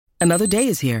Another day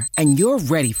is here, and you're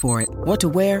ready for it. What to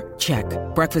wear? Check.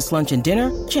 Breakfast, lunch, and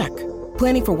dinner? Check.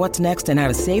 Planning for what's next and how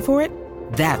to save for it?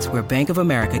 That's where Bank of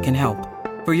America can help.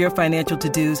 For your financial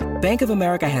to-dos, Bank of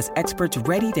America has experts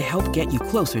ready to help get you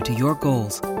closer to your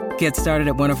goals. Get started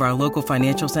at one of our local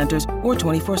financial centers or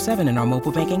 24/7 in our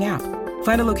mobile banking app.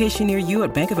 Find a location near you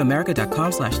at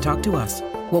bankofamerica.com/talktous.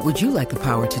 What would you like the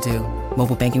power to do?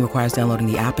 Mobile banking requires downloading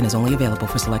the app and is only available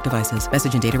for select devices.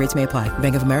 Message and data rates may apply.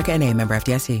 Bank of America N.A., member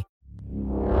FDIC.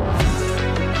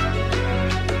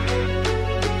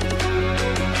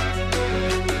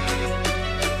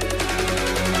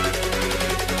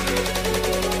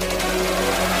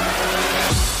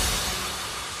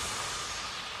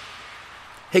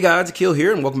 Hey guys, Akil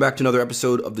here, and welcome back to another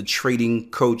episode of the Trading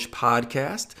Coach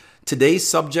Podcast. Today's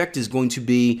subject is going to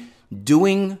be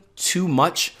doing too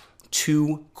much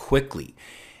too quickly.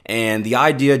 And the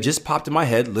idea just popped in my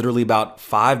head literally about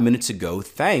 5 minutes ago,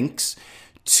 thanks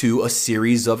to a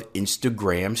series of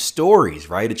Instagram stories,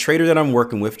 right? A trader that I'm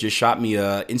working with just shot me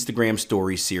a Instagram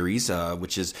story series,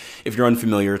 which is, if you're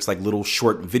unfamiliar, it's like little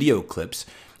short video clips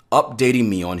updating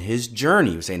me on his journey.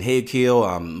 He was saying, hey, Akil,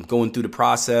 I'm going through the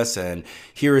process, and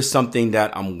here is something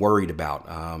that I'm worried about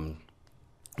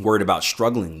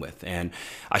struggling with. And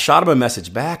I shot him a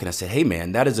message back and I said, hey,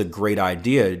 man, that is a great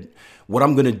idea. What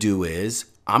I'm going to do is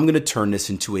I'm going to turn this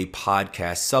into a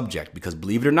podcast subject because,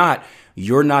 believe it or not,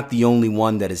 you're not the only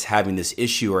one that is having this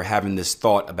issue or having this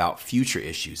thought about future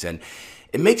issues. And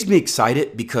it makes me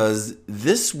excited because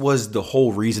this was the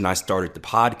whole reason I started the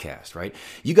podcast, right?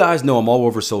 You guys know I'm all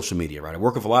over social media, right? I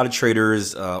work with a lot of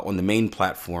traders on the main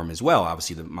platform as well,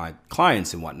 obviously my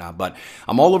clients and whatnot, but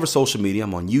I'm all over social media.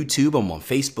 I'm on YouTube, I'm on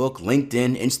Facebook,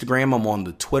 LinkedIn, Instagram, I'm on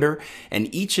the Twitter, and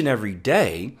each and every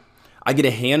day I get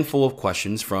a handful of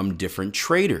questions from different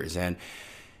traders. And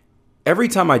every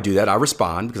time I do that, I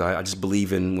respond because I just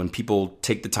believe in when people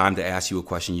take the time to ask you a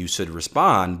question, you should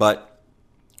respond. But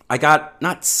I got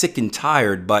not sick and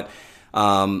tired, but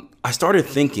I started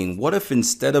thinking, what if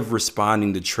instead of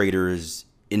responding to traders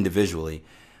individually,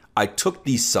 I took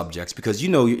these subjects, because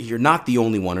you're not the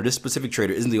only one, or this specific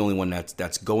trader isn't the only one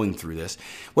that's going through this.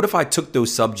 What if I took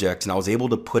those subjects and I was able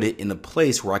to put it in a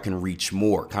place where I can reach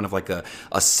more, kind of like a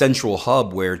central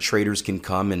hub where traders can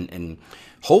come and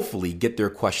hopefully get their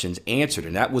questions answered.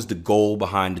 And that was the goal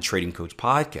behind the Trading Coach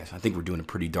Podcast. I think we're doing a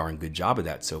pretty darn good job of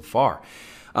that so far.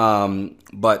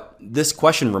 But this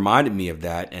question reminded me of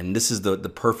that, and this is the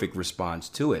perfect response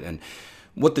to it. And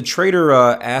what the trader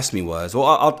asked me was,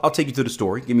 well, I'll take you through the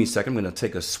story. Give me a second. I'm going to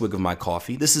take a swig of my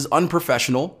coffee. This is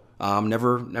unprofessional.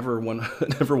 Never want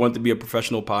to be a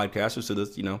professional podcaster. So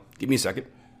this, give me a second.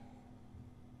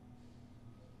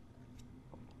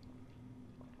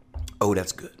 Oh,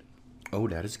 that's good. Oh,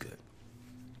 that is good.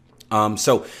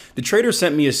 So the trader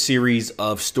sent me a series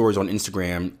of stories on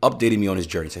Instagram, updating me on his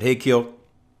journey. He said, hey, Akil,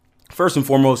 first and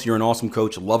foremost, you're an awesome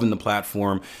coach, loving the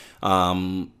platform.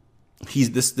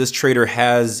 This trader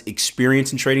has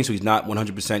experience in trading, so he's not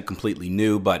 100% completely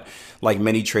new, but like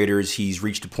many traders, he's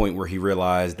reached a point where he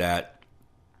realized that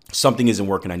something isn't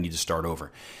working, I need to start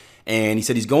over. And he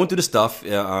said he's going through the stuff.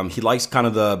 He likes kind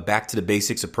of the back to the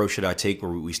basics approach that I take,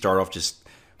 where we start off just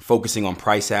focusing on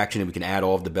price action and we can add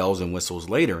all of the bells and whistles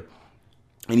later.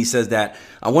 And he says that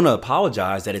I want to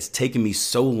apologize that it's taken me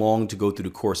so long to go through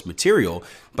the course material,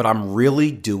 but I'm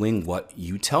really doing what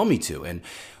you tell me to. And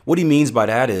what he means by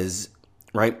that is,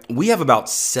 right, we have about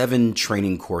 7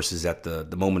 training courses at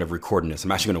the moment of recording this.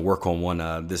 I'm actually going to work on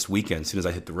one this weekend as soon as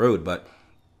I hit the road, but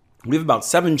we have about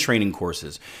 7 training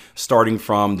courses, starting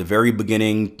from the very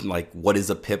beginning, like what is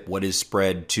a pip, what is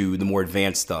spread, to the more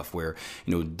advanced stuff where,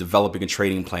 developing a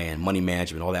trading plan, money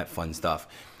management, all that fun stuff.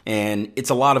 And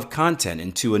it's a lot of content.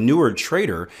 And to a newer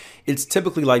trader, it's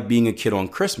typically like being a kid on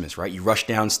Christmas, right? You rush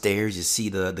downstairs, you see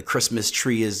the Christmas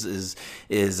tree is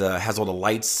has all the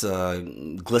lights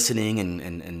glistening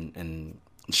and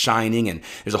shining, and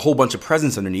there's a whole bunch of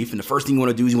presents underneath. And the first thing you want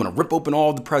to do is you want to rip open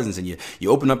all the presents, and you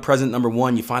open up present number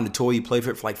 1, you find the toy, you play with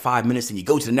it for like 5 minutes, and you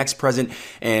go to the next present.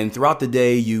 And throughout the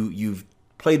day, you've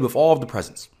played with all of the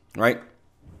presents, right?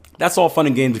 That's all fun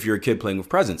and games if you're a kid playing with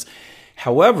presents.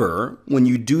 However, when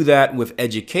you do that with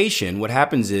education, what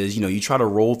happens is, you try to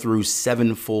roll through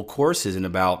 7 full courses in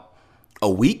about a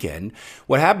weekend.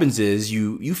 What happens is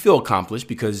you feel accomplished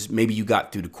because maybe you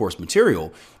got through the course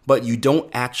material, but you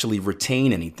don't actually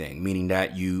retain anything, meaning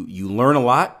that you learn a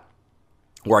lot,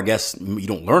 or I guess you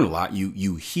don't learn a lot.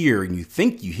 You hear and you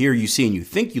think you hear, you see, and you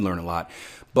think you learn a lot,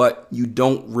 but you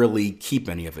don't really keep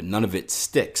any of it. None of it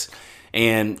sticks.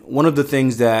 And one of the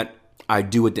things that I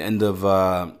do at the end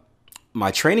of my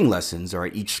training lessons, or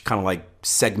each kind of like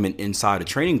segment inside a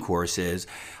training course, is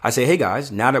I say, hey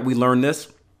guys, now that we learned this,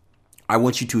 I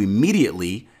want you to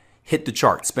immediately hit the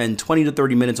chart. Spend 20 to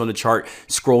 30 minutes on the chart,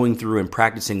 scrolling through and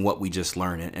practicing what we just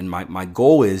learned. And my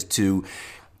goal is to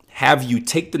have you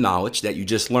take the knowledge that you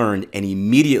just learned and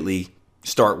immediately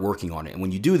start working on it. And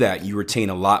when you do that, you retain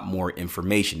a lot more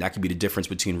information. That could be the difference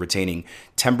between retaining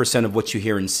 10% of what you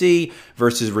hear and see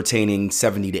versus retaining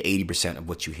 70 to 80% of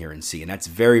what you hear and see. And that's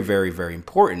very, very, very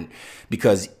important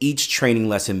because each training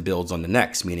lesson builds on the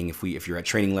next. Meaning if you're at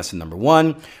training lesson number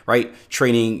 1, right,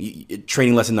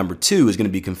 training lesson number 2 is going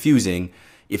to be confusing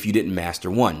if you didn't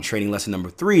master 1. Training lesson number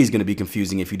 3 is going to be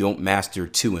confusing if you don't master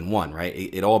 2 and 1, right?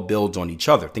 It all builds on each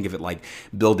other. Think of it like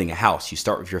building a house. You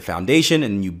start with your foundation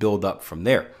and you build up from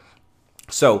there.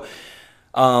 So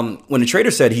when the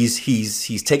trader said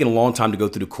he's taken a long time to go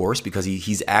through the course because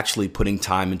he's actually putting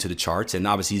time into the charts, and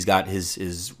obviously he's got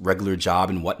his regular job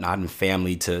and whatnot and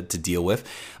family to deal with,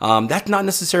 that's not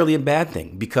necessarily a bad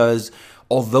thing, because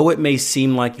although it may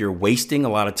seem like you're wasting a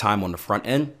lot of time on the front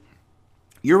end,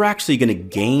 you're actually going to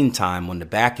gain time on the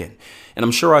back end. And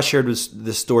I'm sure I shared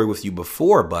this story with you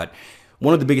before, but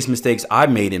one of the biggest mistakes I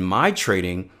made in my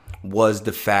trading was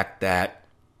the fact that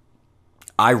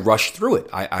I rushed through it.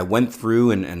 I went through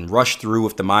and rushed through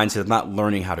with the mindset of not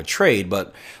learning how to trade,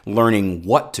 but learning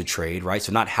what to trade, right?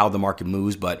 So not how the market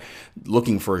moves, but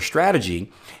looking for a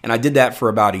strategy. And I did that for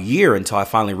about a year until I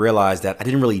finally realized that I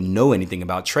didn't really know anything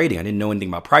about trading. I didn't know anything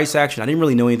about price action. I didn't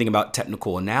really know anything about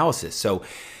technical analysis. So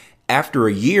after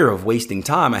a year of wasting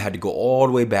time, I had to go all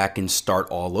the way back and start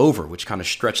all over, which kind of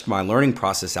stretched my learning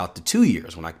process out to 2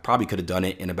 years when I probably could have done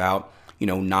it in about,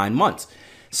 9 months.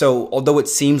 So although it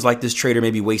seems like this trader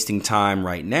may be wasting time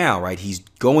right now, right, he's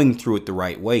going through it the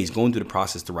right way. He's going through the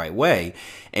process the right way.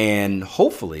 And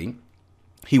hopefully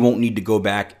he won't need to go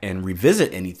back and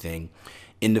revisit anything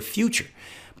in the future.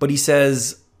 But he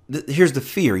says, here's the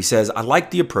fear. He says, I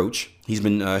like the approach. He's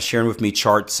been sharing with me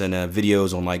charts and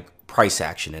videos on like price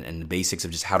action and the basics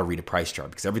of just how to read a price chart,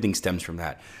 because everything stems from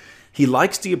that. He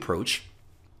likes the approach.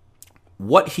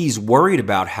 What he's worried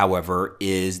about, however,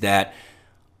 is that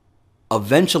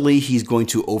eventually he's going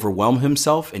to overwhelm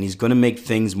himself and he's going to make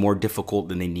things more difficult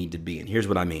than they need to be. And here's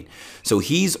what I mean. So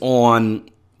he's on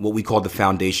what we call the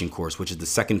foundation course, which is the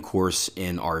second course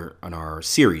in our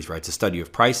series, right? It's a study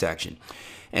of price action.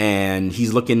 And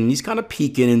he's kind of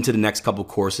peeking into the next couple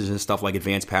courses and stuff like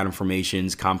advanced pattern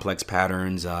formations, complex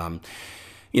patterns,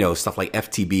 stuff like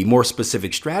FTB, more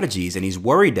specific strategies. And he's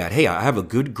worried that, hey, I have a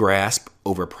good grasp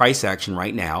over price action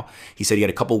right now. He said he had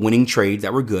a couple winning trades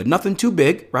that were good. Nothing too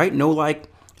big, right? No like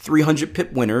 300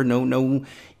 pip winner, no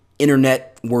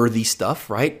internet worthy stuff,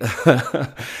 right?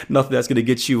 Nothing that's going to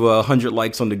get you 100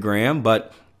 likes on the gram,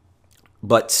 but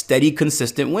steady,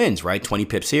 consistent wins, right? 20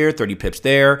 pips here, 30 pips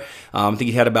there. I think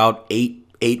he had about eight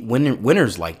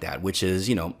winners like that, which is,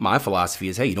 my philosophy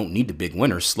is, hey, you don't need the big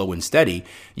winners, slow and steady.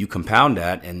 You compound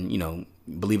that and,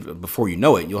 believe before you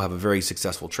know it, you'll have a very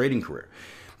successful trading career.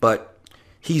 But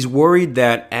he's worried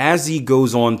that as he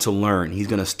goes on to learn, he's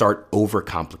going to start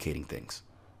overcomplicating things.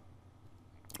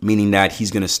 Meaning that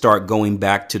he's going to start going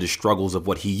back to the struggles of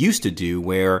what he used to do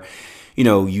where,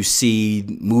 you see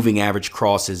moving average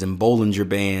crosses and Bollinger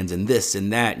Bands and this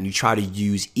and that, and you try to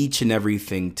use each and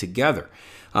everything together.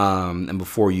 And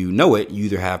before you know it, you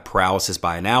either have paralysis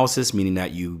by analysis, meaning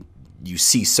that you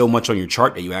see so much on your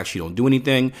chart that you actually don't do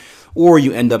anything, or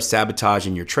you end up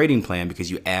sabotaging your trading plan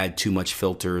because you add too much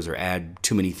filters or add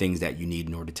too many things that you need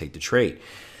in order to take the trade.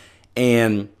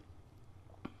 And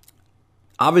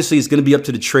obviously, it's going to be up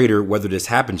to the trader whether this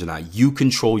happens or not. You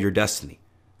control your destiny,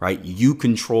 right? You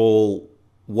control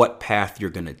what path you're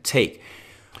going to take.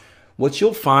 What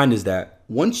you'll find is that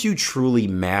once you truly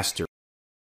master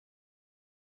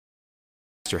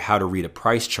how to read a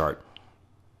price chart,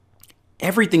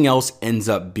 everything else ends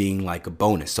up being like a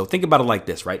bonus. So think about it like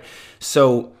this, right?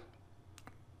 So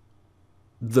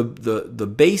the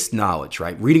base knowledge,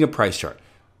 right? Reading a price chart,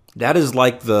 that is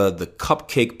like the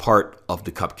cupcake part of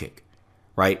the cupcake,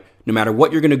 right? No matter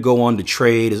what you're going to go on to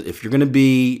trade, if you're going to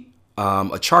be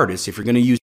a chartist, if you're going to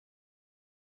use,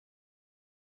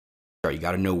 you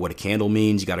got to know what a candle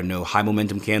means. You got to know high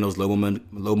momentum candles, low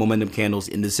momentum candles,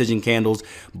 indecision candles,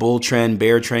 bull trend,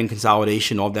 bear trend,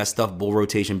 consolidation, all that stuff, bull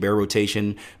rotation, bear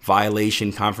rotation,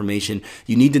 violation, confirmation.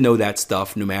 You need to know that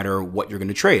stuff no matter what you're going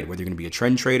to trade, whether you're going to be a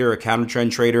trend trader, a counter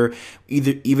trend trader,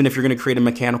 even if you're going to create a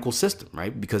mechanical system,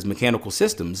 right? Because mechanical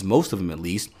systems, most of them at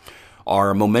least,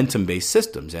 are momentum-based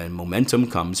systems, and momentum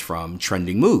comes from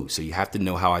trending moves. So you have to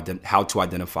know how to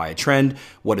identify a trend,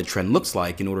 what a trend looks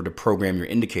like in order to program your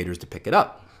indicators to pick it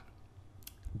up.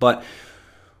 But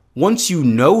once you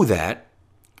know that,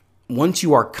 once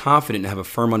you are confident and have a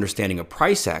firm understanding of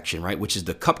price action, right, which is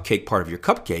the cupcake part of your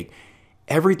cupcake,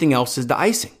 everything else is the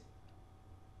icing.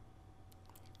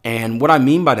 And what I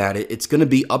mean by that, it's going to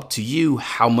be up to you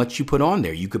how much you put on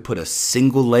there. You could put a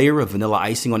single layer of vanilla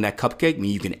icing on that cupcake. I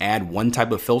mean, you can add one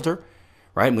type of filter,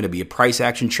 right? I'm going to be a price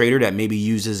action trader that maybe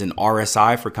uses an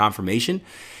RSI for confirmation.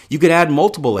 You could add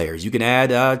multiple layers. You can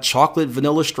add chocolate,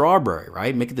 vanilla, strawberry,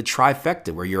 right? Make it the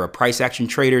trifecta where you're a price action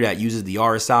trader that uses the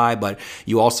RSI, but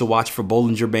you also watch for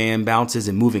Bollinger Band bounces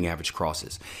and moving average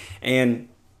crosses. And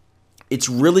it's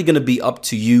really going to be up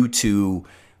to you to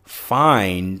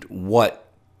find what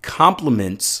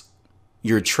complements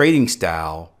your trading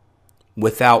style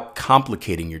without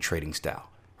complicating your trading style,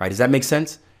 right? Does that make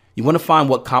sense? You want to find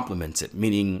what complements it,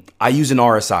 meaning I use an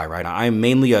RSI, right? I am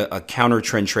mainly a counter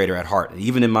trend trader at heart.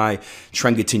 Even in my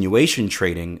trend continuation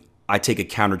trading, I take a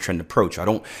counter trend approach. I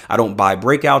don't buy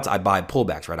breakouts, I buy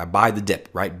pullbacks, right? I buy the dip,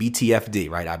 right? BTFD,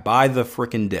 right? I buy the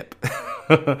frickin' dip.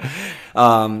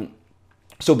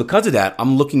 So because of that,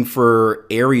 I'm looking for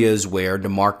areas where the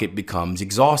market becomes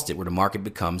exhausted, where the market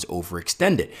becomes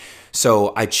overextended.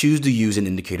 So I choose to use an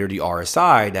indicator, the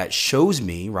RSI, that shows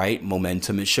me, right,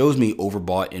 momentum. It shows me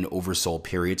overbought and oversold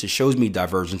periods. It shows me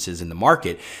divergences in the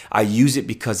market. I use it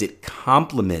because it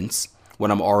complements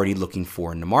what I'm already looking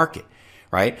for in the market,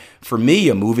 right? For me,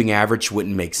 a moving average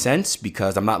wouldn't make sense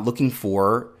because I'm not looking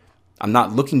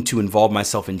to involve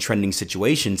myself in trending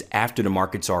situations after the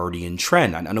market's already in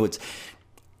trend. I know it's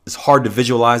hard to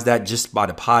visualize that just by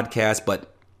the podcast,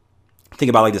 but think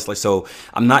about it like this. Like, so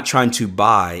I'm not trying to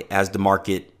buy as the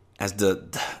market, as the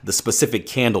specific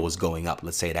candle is going up.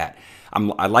 Let's say that.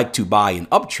 I like to buy in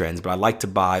uptrends, but I like to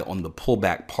buy on the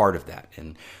pullback part of that.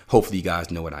 And hopefully you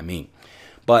guys know what I mean.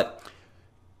 But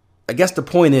I guess the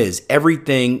point is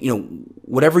everything,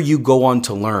 whatever you go on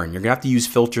to learn, you're going to have to use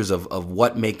filters of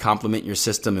what may complement your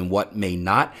system and what may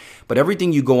not. But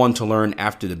everything you go on to learn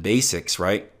after the basics,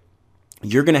 right?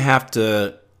 You're going to have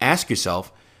to ask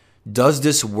yourself, does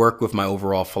this work with my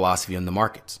overall philosophy on the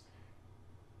markets,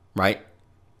 right?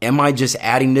 Am I just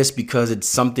adding this because it's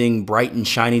something bright and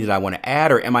shiny that I want to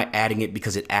add, or am I adding it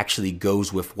because it actually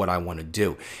goes with what I want to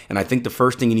do? And I think the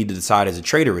first thing you need to decide as a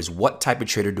trader is what type of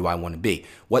trader do I want to be?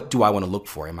 What do I want to look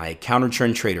for? Am I a counter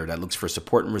trend trader that looks for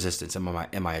support and resistance? Am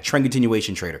I a trend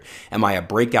continuation trader? Am I a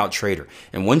breakout trader?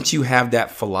 And once you have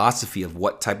that philosophy of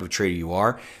what type of trader you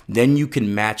are, then you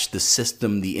can match the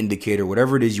system, the indicator,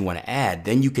 whatever it is you want to add.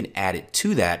 Then you can add it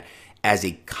to that as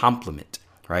a complement,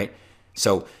 right?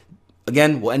 So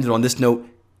again, we'll end it on this note.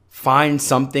 Find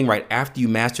something right after you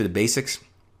master the basics.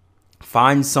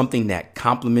 Find something that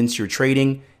complements your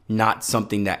trading, not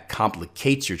something that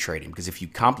complicates your trading. Because if you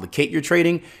complicate your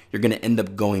trading, you're going to end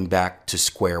up going back to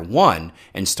square one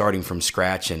and starting from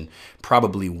scratch and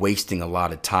probably wasting a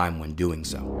lot of time when doing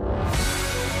so.